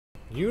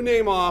You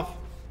name off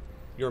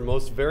your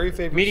most very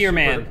favorite Meteor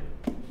Man.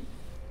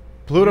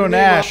 Pluto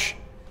Nash.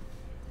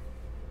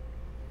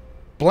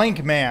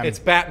 Blank Man. It's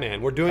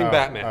Batman. We're doing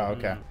Batman. Oh,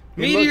 okay.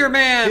 Meteor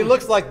Man. He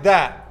looks like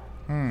that.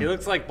 He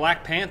looks like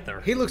Black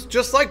Panther. He looks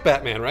just like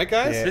Batman, right,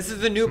 guys? Yeah. This is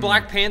the new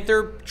Black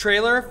Panther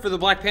trailer for the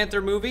Black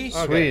Panther movie.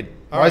 Okay. Sweet.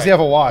 All Why does he right. have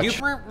a watch? You-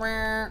 All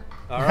right.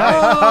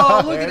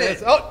 Oh, look There at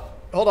it. Oh,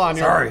 hold on.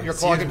 Sorry, You're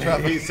clogging excuse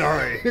me. traffic.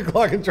 Sorry. You're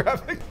clogging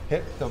traffic.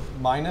 Hit the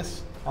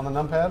minus on the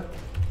numpad.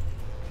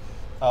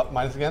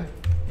 Minus again.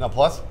 No,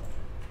 plus.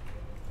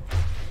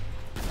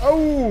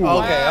 Oh. Okay,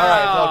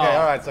 Wow.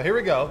 all right. So here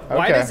we go.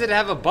 Why Okay. does it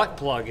have a butt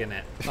plug in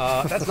it?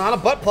 That's not a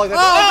butt plug. That's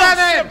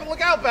Batman! shit,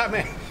 look out,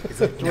 Batman!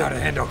 Now to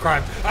handle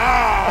crime.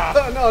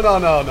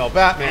 No,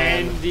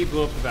 Batman. And he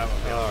blew up the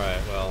Batmobile. All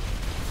right, well.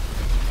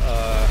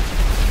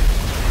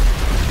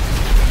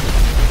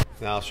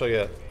 Now I'll show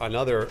you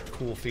another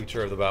cool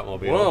feature of the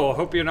Batmobile. Whoa,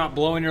 hope you're not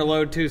blowing your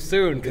load too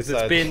soon, because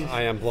it's been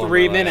I am blowing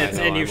 3 my load. minutes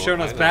I know, and you've I shown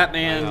know, us I know,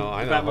 Batman, I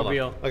know, the hold on.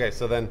 Batmobile. Okay,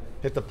 so then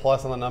hit the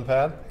plus on the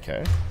numpad.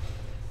 Okay.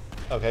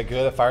 Okay,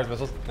 good. It fires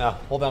missiles. Now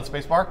hold down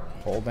spacebar.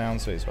 Hold down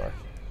spacebar.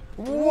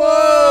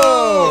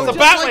 Whoa! It's a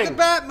Just Batwing! like the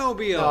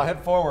Batmobile. No, hit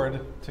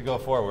forward to go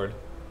forward,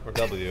 or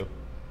W.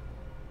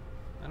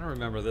 I don't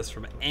remember this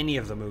from any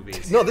of the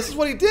movies. No, this is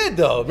what he did,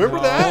 though. Remember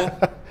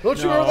that? Don't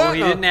you remember that?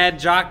 he No. didn't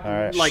add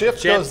right. like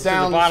Shift jets goes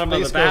down, to the bottom of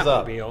the space goes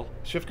up. Batmobile.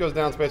 Shift goes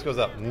down, space goes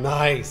up.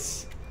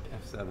 Nice.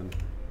 F7.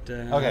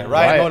 Dun, Okay, Right.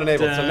 riot mode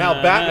enabled. So now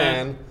dun.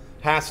 Batman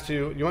has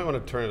to. You might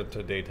want to turn it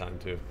to daytime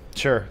too.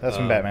 Sure. That's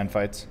when Batman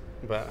fights.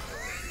 But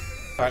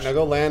all right, now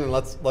go land and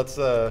let's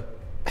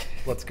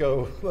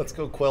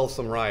go quell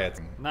some riots.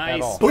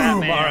 Nice, all.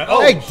 Batman.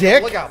 All right. Hey, shit,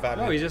 Dick. Look out,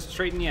 Batman. Oh, he's just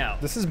straightening you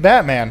out. This is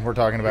Batman we're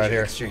talking about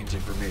here. Exchange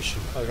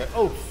information. Okay.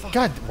 Oh, fuck.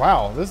 God,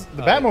 wow. The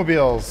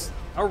Batmobile's.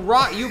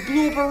 A you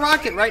blew up a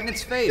rocket right in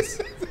its face.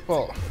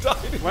 Well,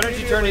 Why don't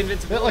you turn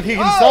invincibility? like he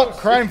can Oh, stop shit.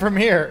 crime from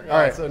here. All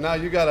right. So now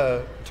you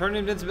gotta Turn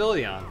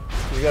invincibility on.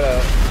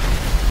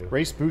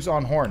 Race boost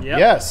on horn. Yep.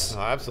 Yes.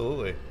 Oh,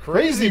 absolutely.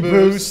 Crazy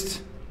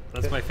boost.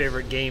 That's my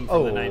favorite game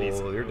from the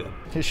 90s. Oh, you're dead.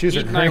 His shoes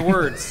are Eat my green.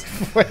 words.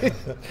 Wait.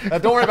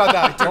 Don't worry about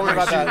that. Don't worry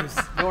about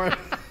that. Don't worry.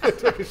 It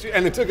took his shoe,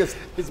 and it took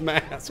his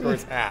mask or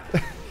his hat.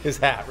 His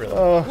hat, really.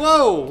 Whoa, what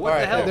All the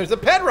right, hell? there's a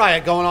Ped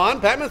Riot going on.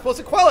 Batman's supposed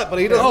to quell it, but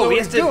he doesn't know he what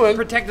has he's to doing.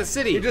 protect the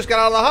city. He just got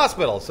out of the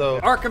hospital,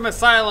 so. Arkham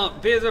Asylum.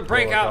 There's a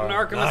breakout in Oh,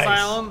 Arkham nice.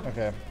 Asylum.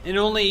 Okay. And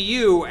only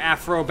you,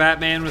 Afro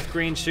Batman with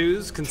green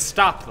shoes, can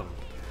stop them.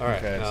 All right.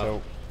 Okay. now,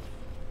 So.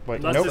 Wait.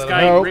 Unless Nope. this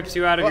guy Nope. rips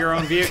you out of your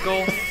own vehicle.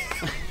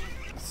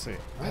 Let's see.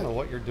 I don't know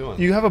what you're doing.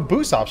 You have a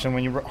boost option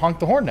when you honk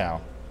the horn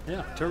now.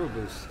 Yeah, turbo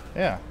boost.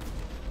 Yeah.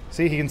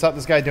 See, he can stop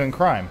this guy doing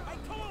crime.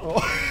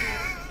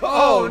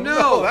 Oh,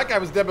 no. That guy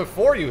was dead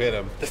before you hit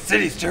him. The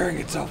city's tearing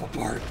itself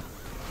apart.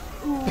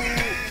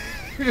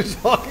 You're just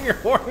honking your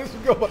horn as you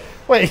go by.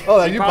 Wait.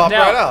 Oh, you popped popped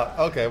right out. out.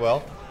 Okay,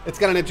 well, it's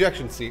got an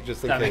ejection seat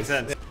just in That case. makes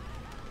sense.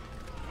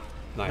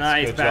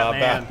 Nice, good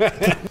Batman. job,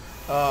 Batman.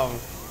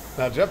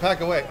 Now jetpack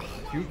away.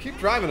 You keep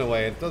driving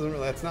away. It doesn't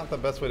really. That's not the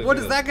best way to What do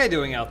is this. that guy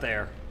doing out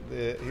there?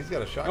 He's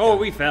got a shotgun. Oh,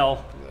 we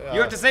fell.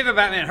 You have to save it,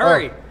 Batman.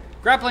 Hurry.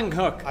 Grappling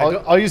hook.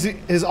 I'll use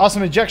his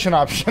awesome ejection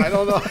option. I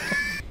don't know.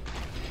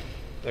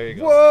 There you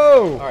go.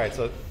 Whoa! All right,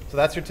 so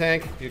that's your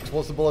tank. The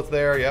explosive bullets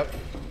there. Yep.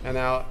 And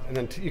now, and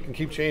then you can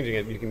keep changing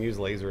it. You can use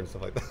laser and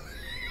stuff like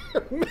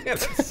that. Man,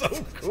 that's so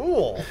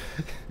cool.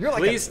 You're like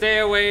Please stay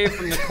away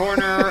from the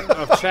corner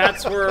of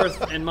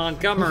Chatsworth and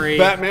Montgomery.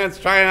 Batman's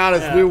trying out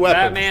his new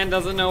weapon. Batman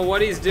doesn't know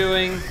what he's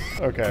doing.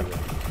 Okay.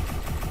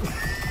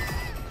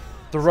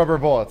 The rubber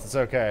bullets. It's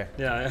okay.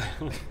 Yeah.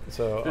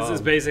 So This is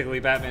basically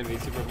Batman v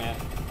Superman.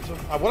 so,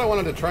 what I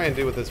wanted to try and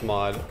do with this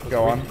mod was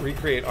Go on.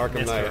 recreate Arkham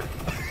Yes, Knight. sir.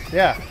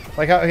 Yeah.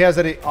 Like how he has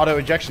that auto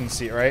ejection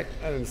seat, right?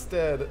 And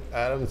instead,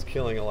 Adam's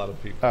killing a lot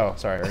of people. Oh,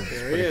 sorry. It's There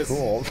he pretty is.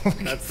 cool.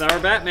 That's our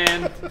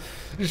Batman.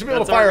 You should be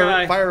able to That's our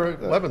guy. fire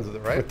weapons with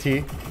it, right? With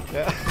T.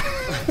 Yeah.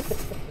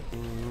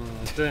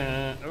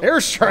 Oh, Oh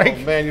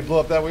Airstrike. man, you blew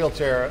up that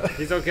wheelchair.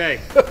 he's okay.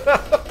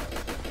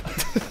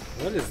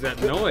 What is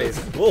that noise?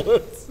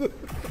 Bullets.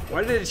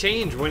 Why did it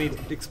change when he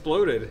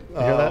exploded? You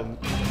hear that?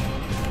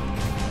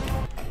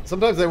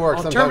 Sometimes they work.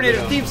 Oh, Sometimes Terminator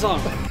they don't. theme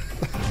song.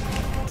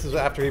 This is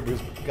after he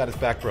got his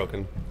back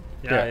broken,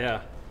 Yeah, Yeah.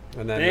 yeah.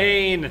 and then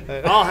Bane,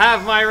 I'll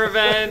have my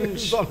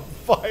revenge. he's on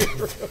fire.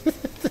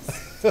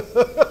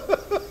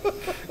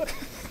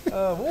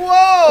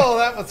 Whoa,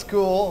 that was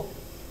cool.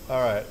 All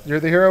right, You're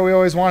the hero we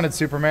always wanted,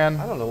 Superman.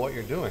 I don't know what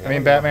you're doing. I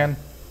mean, don't know Batman.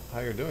 How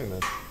you're doing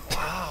this?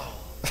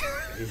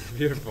 He's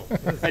beautiful.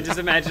 I just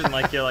imagine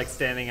like you're like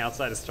standing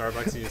outside of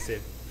Starbucks and you see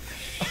it.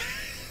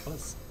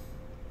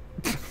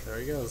 There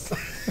he goes.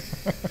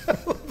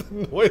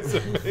 The noise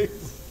it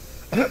makes.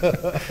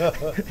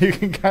 You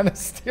can kind of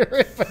steer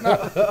it, but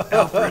not.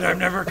 Alfred, I'm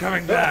never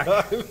coming back.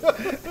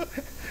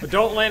 But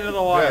don't land in the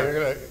Yeah, water.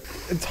 you're gonna.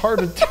 It's hard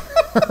to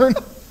turn.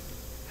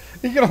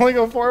 You can only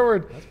go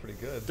forward. That's pretty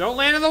good. Don't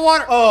land in the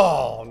water.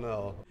 Oh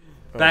no.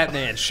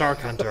 Batman, Shark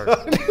Hunter.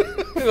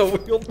 In a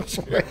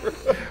wheelchair.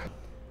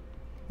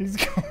 He's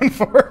going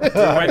for it.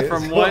 Went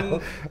from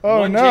one Oh,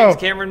 one no. James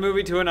Cameron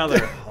movie to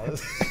another.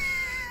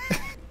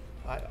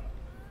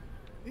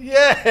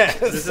 Yes!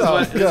 This is Oh,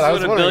 what, good. this is I was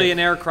what a wondering-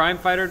 billionaire crime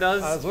fighter I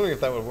does. was wondering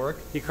if that would work.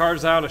 He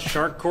carves out a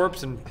shark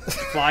corpse and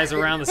flies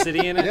around the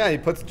city in it. Yeah, he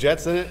puts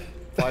jets in it,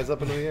 flies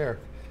up into the air.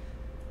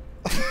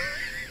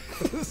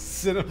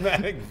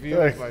 Cinematic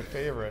view is my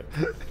favorite.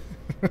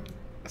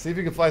 See if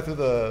you can fly through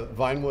the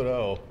Vinewood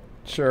O.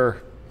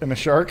 Sure. And a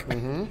shark?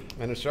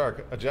 Mm-hmm. And a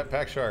shark. A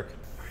jetpack shark.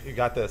 You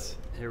got this.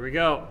 Here we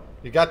go.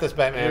 You got this,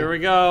 Batman. Here we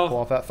Pull go.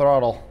 off that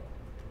throttle.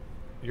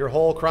 Your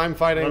whole crime A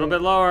fighting little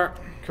bit lower.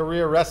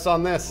 career rests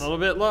on this. A little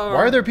bit lower.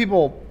 Why are there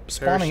people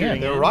spawning Parachuting in?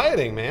 They're in.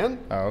 rioting, man.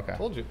 Oh, okay.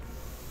 Told you.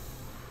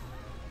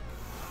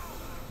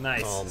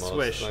 Nice. Almost.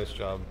 Swish. Nice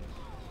job.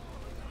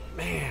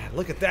 Man,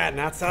 look at that. And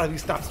that's how he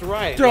stops the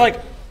riot. They're like,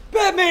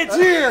 Batman's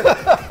here!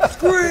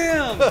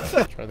 Scram!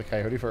 Try the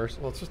coyote first.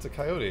 Well, it's just a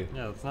coyote.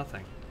 No, it's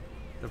nothing.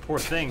 The poor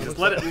thing. Just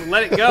let it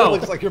It go.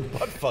 looks like your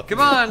butt fucking. Come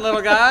on,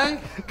 little guy.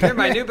 You're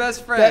my new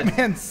best friend.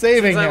 Batman's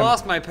saving Since I him.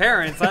 lost my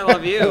parents, I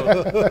love you.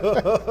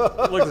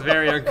 It looks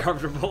very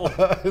uncomfortable.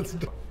 It's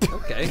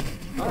Okay.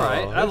 All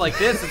right. I like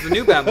this. It's a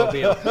new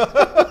Batmobile.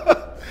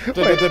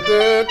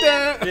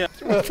 Yeah.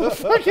 What the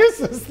fuck is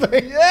this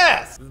thing?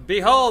 Yes!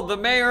 Behold, the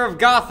mayor of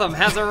Gotham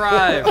has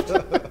arrived.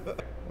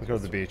 Let's go to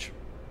the beach.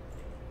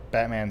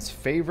 Batman's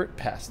favorite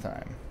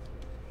pastime.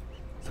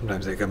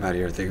 Sometimes I come out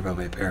here and think about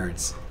my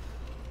parents.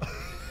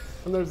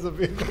 And there's the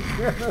vehicle.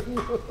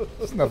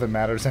 Nothing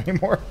matters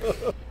anymore.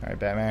 All right,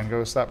 Batman,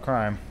 go stop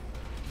crime.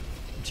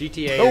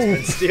 GTA has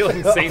been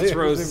stealing Saints He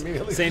Row's was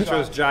immediately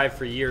Jive shot.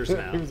 for years He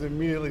now. was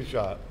immediately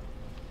shot.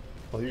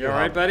 Well, You all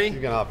right, buddy? You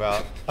can hop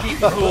out.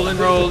 Keep rolling,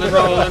 rolling,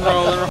 rolling,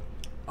 rolling.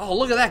 Oh,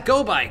 look at that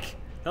go bike.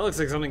 That looks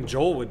like something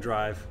Joel would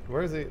drive.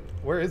 Where is he?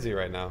 Where is he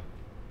right now?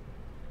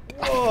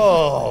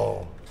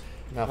 Whoa!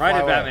 Now Ride fly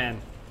it, away.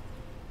 Batman.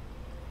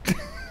 Is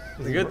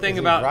The he- good thing is he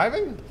about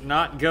driving?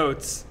 not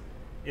goats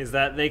is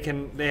that they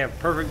have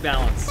perfect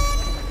balance.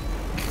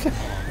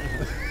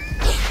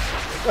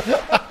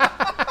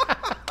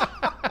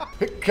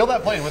 Kill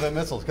that plane with the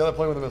missiles. Kill that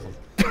plane with the missiles.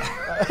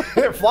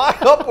 Fly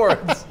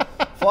upwards.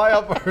 Fly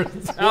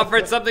upwards.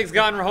 Alfred, something's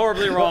gone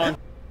horribly wrong.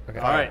 Okay.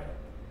 All right.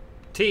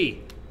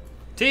 T.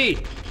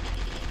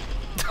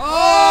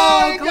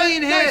 Oh,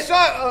 clean hit. Nice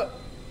shot.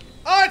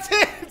 Oh, it's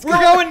hit. It's We're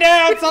going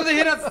down. Something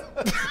hit us.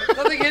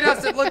 Something hit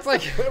us. It looks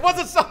like. It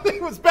wasn't something.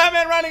 It was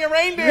Batman riding a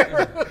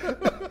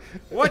reindeer.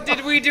 What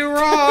did we do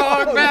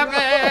wrong,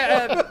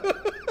 Batman?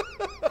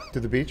 To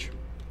the beach.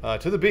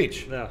 To the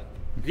beach. No.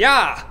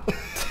 Yeah.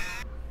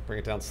 Bring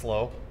it down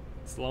slow.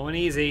 Slow and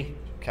easy.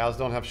 Cows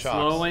don't have shocks.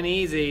 Slow and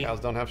easy. Cows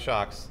don't have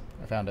shocks.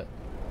 I found it.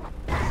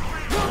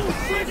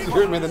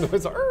 You made the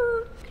noise.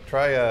 "Arr."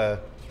 Try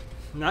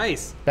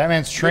Nice.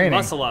 Batman's Big training.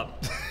 muscle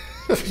up.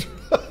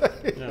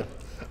 Yeah.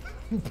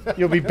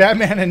 You'll be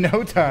Batman in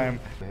no time.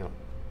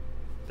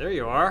 There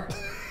you are.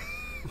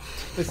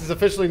 This is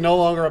officially no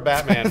longer a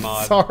Batman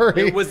mod.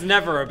 Sorry. It was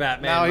never a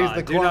Batman Now he's mod.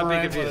 the Do not be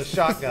cormorant with a confused.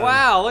 shotgun.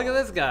 Wow, look at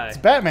this guy.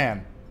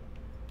 Batman.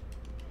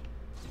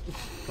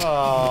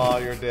 Oh,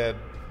 you're dead.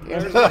 I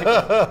like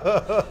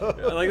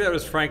that it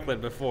was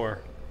Franklin before.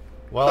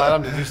 Well,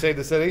 Adam, did you save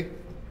the city?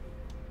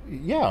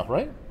 Yeah,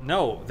 right?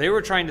 No, they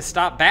were trying to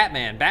stop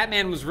Batman.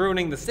 Batman was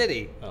ruining the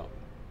city. Oh.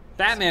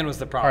 Batman was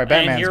the problem. All right,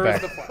 Batman's and here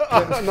back.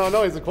 was the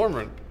No, he's a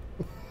cormorant.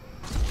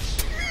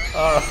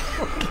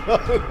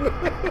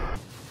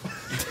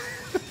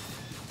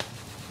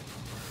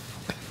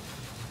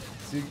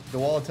 See, the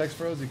wall of text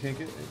froze. You can't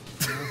get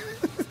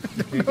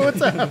it. What's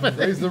happening?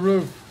 Raise the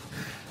roof.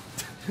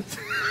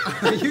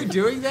 Are you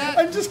doing that?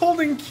 I'm just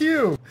holding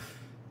Q.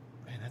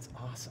 Man, that's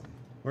awesome.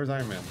 Where's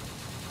Iron Man?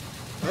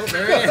 Oh,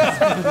 there he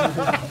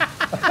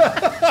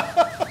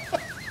is.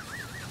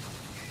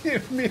 He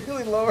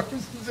immediately lowers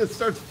and just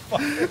starts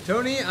firing.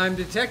 Tony, I'm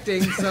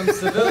detecting some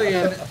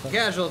civilian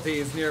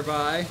casualties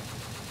nearby.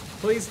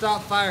 Please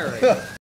stop firing.